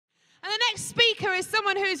next speaker is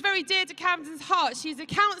someone who is very dear to Camden's heart. She's a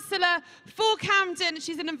councillor for Camden.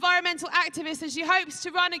 She's an environmental activist and she hopes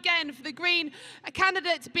to run again for the Green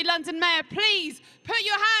candidate to be London Mayor. Please put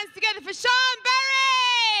your hands together for Sian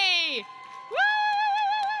Berry! Woo!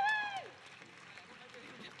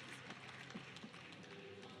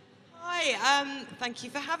 Hi, thank you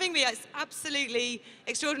for having me. It's absolutely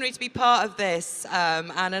extraordinary to be part of this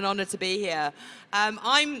and an honour to be here.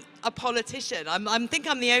 I'm a politician. I think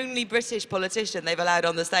I'm the only British politician they've allowed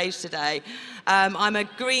on the stage today. I'm a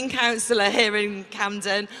Green councillor here in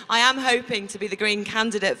Camden. I am hoping to be the Green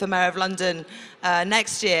candidate for Mayor of London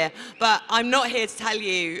next year, but I'm not here to tell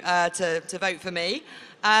you to vote for me.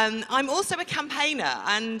 I'm also a campaigner,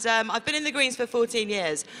 and I've been in the Greens for 14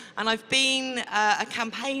 years, and I've been a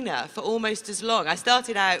campaigner for almost as long. I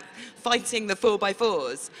started out fighting the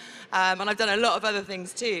 4x4s, and I've done a lot of other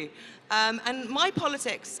things too. And my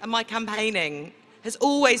politics and my campaigning has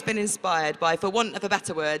always been inspired by, for want of a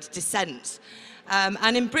better word, dissent.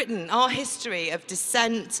 And in Britain, our history of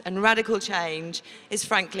dissent and radical change is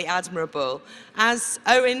frankly admirable. As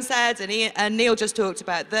Owen said and Neil just talked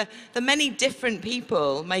about, the many different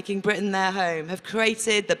people making Britain their home have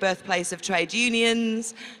created the birthplace of trade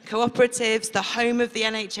unions, cooperatives, the home of the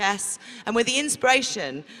NHS, and were the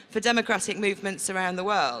inspiration for democratic movements around the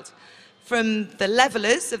world. From the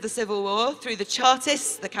levellers of the Civil War, through the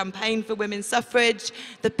Chartists, the campaign for women's suffrage,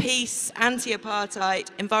 the peace,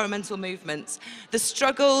 anti-apartheid, environmental movements, the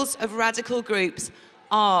struggles of radical groups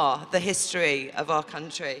are the history of our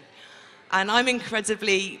country. And I'm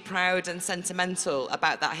incredibly proud and sentimental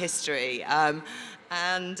about that history. I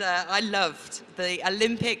loved the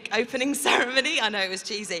Olympic opening ceremony. I know it was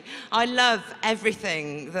cheesy. I love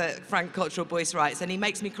everything that Frank Cottrell Boyce writes, and he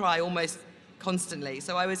makes me cry almost constantly.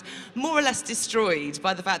 So I was more or less destroyed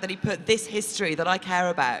by the fact that he put this history that I care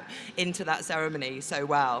about into that ceremony so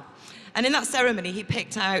well. And in that ceremony, he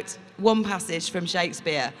picked out one passage from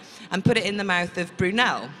Shakespeare and put it in the mouth of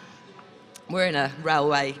Brunel. We're in a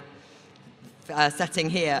railway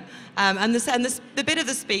setting here. The bit of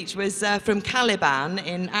the speech was from Caliban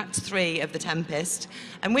in Act 3 of The Tempest,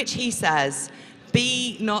 in which he says,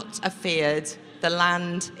 "Be not afeard, the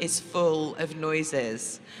land is full of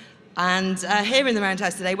noises." And here in the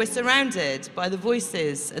Roundhouse today, we're surrounded by the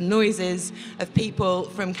voices and noises of people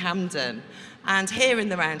from Camden. And here in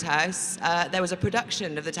the Roundhouse, there was a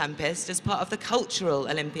production of The Tempest as part of the Cultural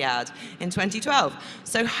Olympiad in 2012.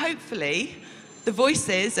 So hopefully, the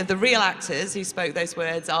voices of the real actors who spoke those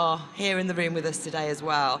words are here in the room with us today as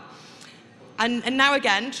well. And now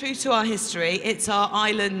again, true to our history, it's our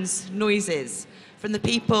island's noises from the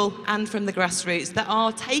people and from the grassroots that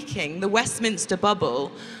are taking the Westminster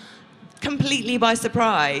bubble completely by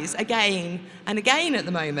surprise, again and again at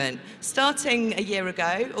the moment, starting a year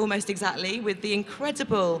ago, almost exactly, with the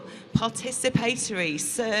incredible participatory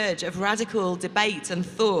surge of radical debate and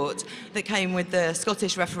thought that came with the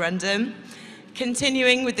Scottish referendum,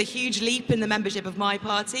 continuing with the huge leap in the membership of my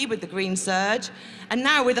party with the Green surge, and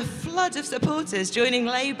now with a flood of supporters joining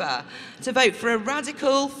Labour to vote for a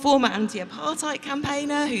radical former anti-apartheid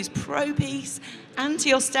campaigner who's pro-peace,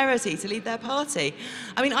 anti-austerity to lead their party.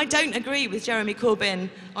 I mean, I don't agree with Jeremy Corbyn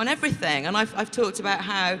on everything, and I've talked about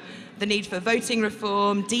how the need for voting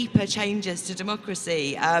reform, deeper changes to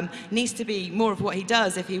democracy, needs to be more of what he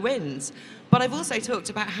does if he wins. But I've also talked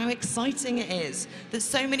about how exciting it is that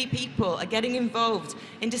so many people are getting involved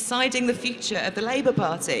in deciding the future of the Labour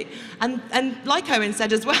Party. And like Owen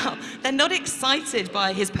said as well, they're not excited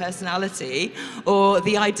by his personality or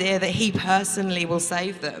the idea that he personally will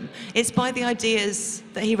save them. It's by the ideas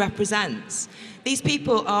that he represents. These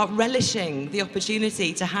people are relishing the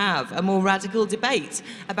opportunity to have a more radical debate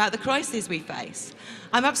about the crises we face.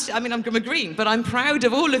 I'm a Green, but I'm proud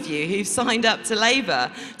of all of you who've signed up to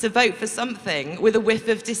Labour to vote for something with a whiff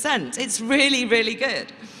of dissent. It's really, really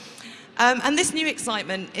good. And this new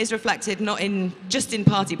excitement is reflected not just in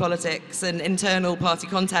party politics and internal party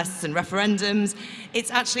contests and referendums.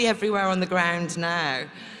 It's actually everywhere on the ground now.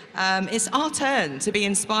 It's our turn to be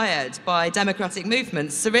inspired by democratic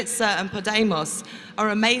movements. Syriza and Podemos are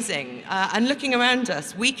amazing. And looking around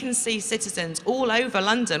us, we can see citizens all over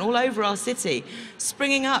London, all over our city,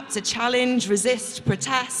 springing up to challenge, resist,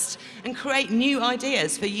 protest, and create new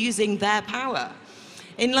ideas for using their power.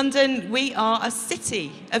 In London, we are a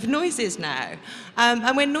city of noises now.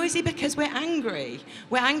 And we're noisy because we're angry.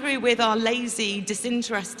 We're angry with our lazy,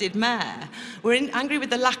 disinterested mayor. We're angry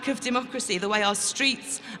with the lack of democracy, the way our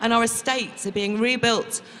streets and our estates are being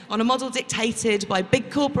rebuilt on a model dictated by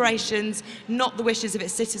big corporations, not the wishes of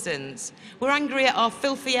its citizens. We're angry at our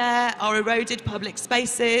filthy air, our eroded public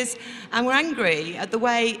spaces, and we're angry at the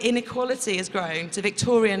way inequality has grown to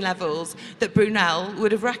Victorian levels that Brunel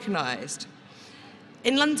would have recognised.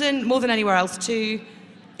 In London, more than anywhere else too,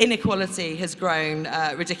 inequality has grown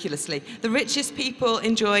ridiculously. The richest people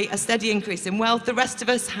enjoy a steady increase in wealth. The rest of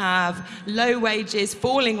us have low wages,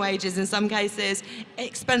 falling wages in some cases,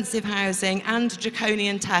 expensive housing, and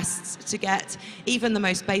draconian tests to get even the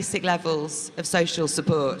most basic levels of social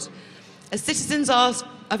support. As citizens of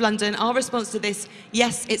London, our response to this,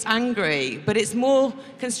 yes, it's angry, but it's more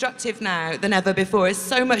constructive now than ever before. It's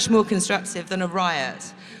so much more constructive than a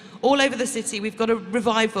riot. All over the city, we've got a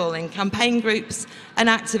revival in campaign groups and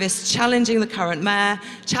activists challenging the current mayor,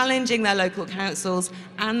 challenging their local councils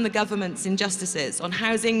and the government's injustices on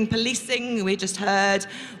housing, policing, we just heard,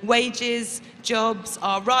 wages, jobs,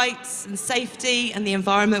 our rights and safety and the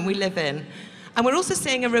environment we live in. And we're also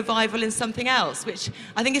seeing a revival in something else, which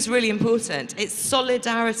I think is really important. It's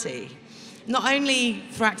solidarity. Not only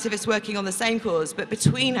for activists working on the same cause, but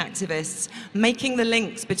between activists, making the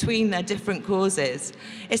links between their different causes.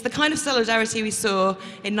 It's the kind of solidarity we saw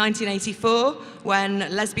in 1984, when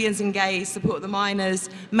lesbians and gays support the miners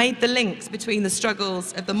made the links between the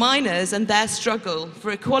struggles of the miners and their struggle for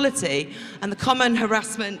equality and the common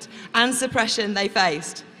harassment and suppression they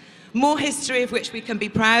faced. More history of which we can be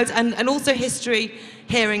proud, and also history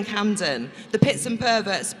here in Camden. The Pits and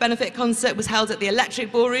Perverts benefit concert was held at the Electric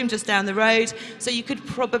Ballroom just down the road, so you could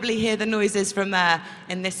probably hear the noises from there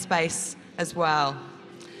in this space as well.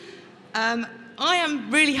 I am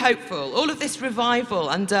really hopeful. All of this revival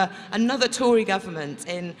under another Tory government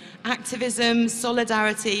in activism,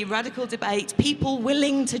 solidarity, radical debate, people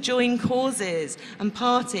willing to join causes and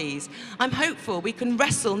parties. I'm hopeful we can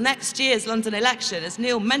wrestle next year's London election, as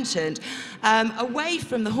Neil mentioned, away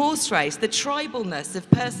from the horse race, the tribalness of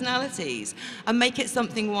personalities, and make it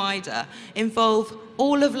something wider, involve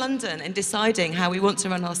all of London in deciding how we want to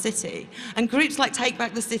run our city. And groups like Take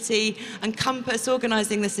Back the City and Compass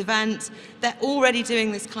organising this event, they're already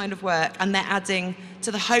doing this kind of work, and they're adding to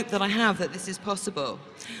the hope that I have that this is possible.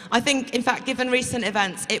 I think, in fact, given recent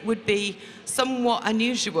events, it would be somewhat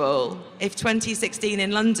unusual if 2016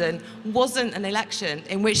 in London wasn't an election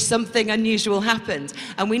in which something unusual happened,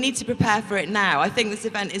 and we need to prepare for it now. I think this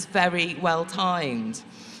event is very well timed.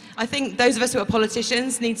 I think those of us who are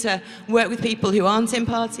politicians need to work with people who aren't in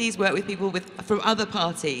parties, work with people from other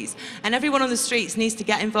parties. And everyone on the streets needs to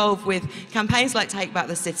get involved with campaigns like Take Back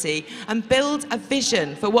the City and build a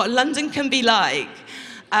vision for what London can be like.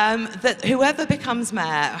 That whoever becomes mayor,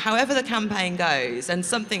 however the campaign goes, and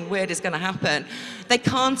something weird is going to happen, they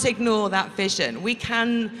can't ignore that vision. We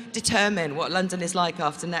can determine what London is like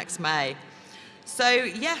after next May. So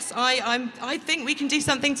yes, I think we can do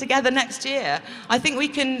something together next year. I think we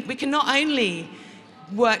can not only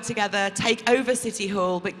work together, take over City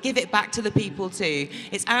Hall, but give it back to the people too.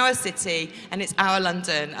 It's our city and it's our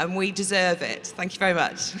London, and we deserve it. Thank you very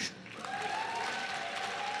much.